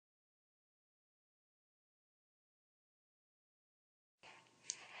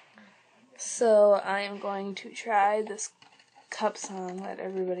So I am going to try this cup song that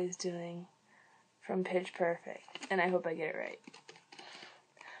everybody's doing from Pitch Perfect, and I hope I get it right.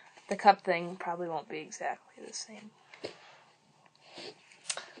 The cup thing probably won't be exactly the same,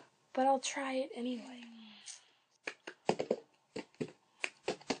 but I'll try it anyway.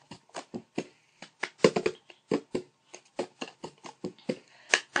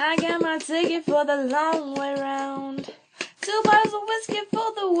 I got my ticket for the long way round, 2 bottles of whiskey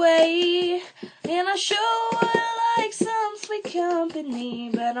for the way, and I sure would like some sweet company,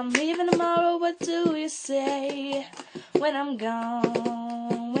 but I'm leaving tomorrow. What do you say? When I'm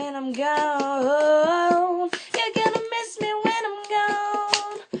gone, when I'm gone, you're gonna miss me when I'm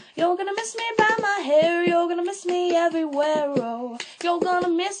gone. You're gonna miss me by my hair, you're gonna miss me everywhere. Oh, you're gonna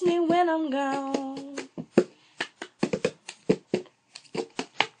miss me when I'm gone.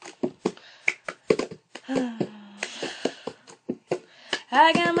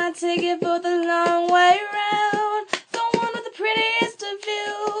 I got my ticket for the long way round, the one with the prettiest of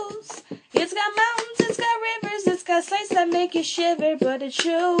views. It's got mountains, it's got rivers, it's got sights that make you shiver, but it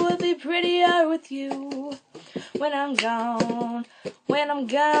sure would be prettier with you. When I'm gone, when I'm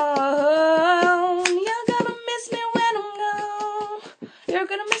gone, you're gonna miss me when I'm gone. You're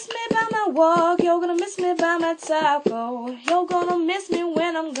gonna miss me by my walk, you're gonna miss me by my taco. You're gonna miss me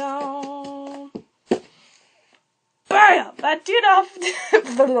when I'm gone. Bam! Do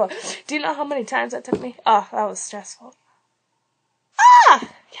you know how many times that took me? Oh, that was stressful. Ah!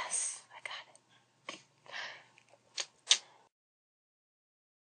 Yes, I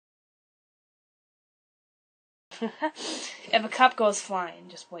got it. If a cup goes flying,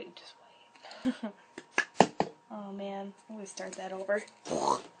 just wait, just wait. Oh man, let me start that over.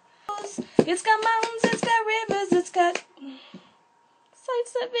 It's got mountains, it's got rivers, it's got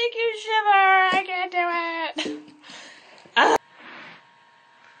sights that make you shiver. I can't do it.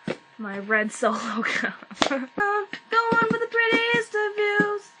 My red Solo cup. The one with the prettiest of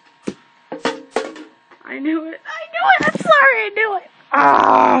views. I knew it. I'm sorry, I knew it.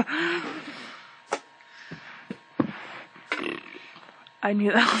 I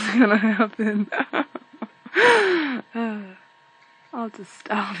knew that was gonna happen. I'll just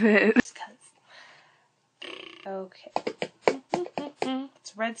stop it. Okay.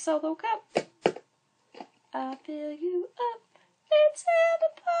 It's red Solo cup. I'll fill you up. Let's have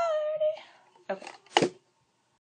a party. Okay.